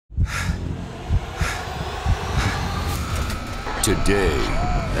Today,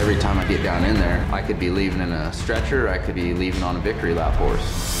 every time I get down in there, I could be leaving in a stretcher, I could be leaving on a victory lap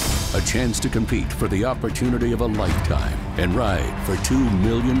horse. a chance to compete for the opportunity of a lifetime and ride for $2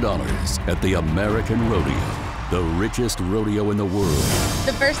 million at the American Rodeo, the richest rodeo in the world.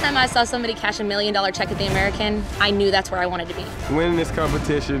 The first time I saw somebody cash $1 million check at the American, I knew that's where I wanted to be. Winning this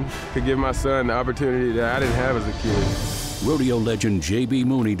competition could give my son the opportunity that I didn't have as a kid. Rodeo legend J.B.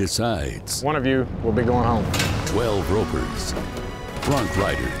 Mauney decides. One of you will be going home. 12 ropers, bronc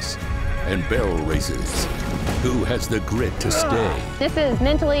riders, and barrel races. Who has the grit to stay? This is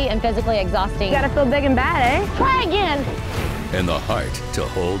mentally and physically exhausting. You gotta feel big and bad, eh? Try again. And the heart to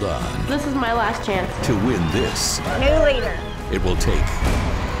hold on. This is my last chance. To win this, New leader. it will take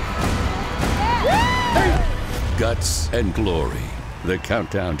guts and glory. The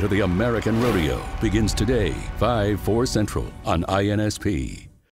countdown to the American Rodeo begins today, 5/4 Central on INSP.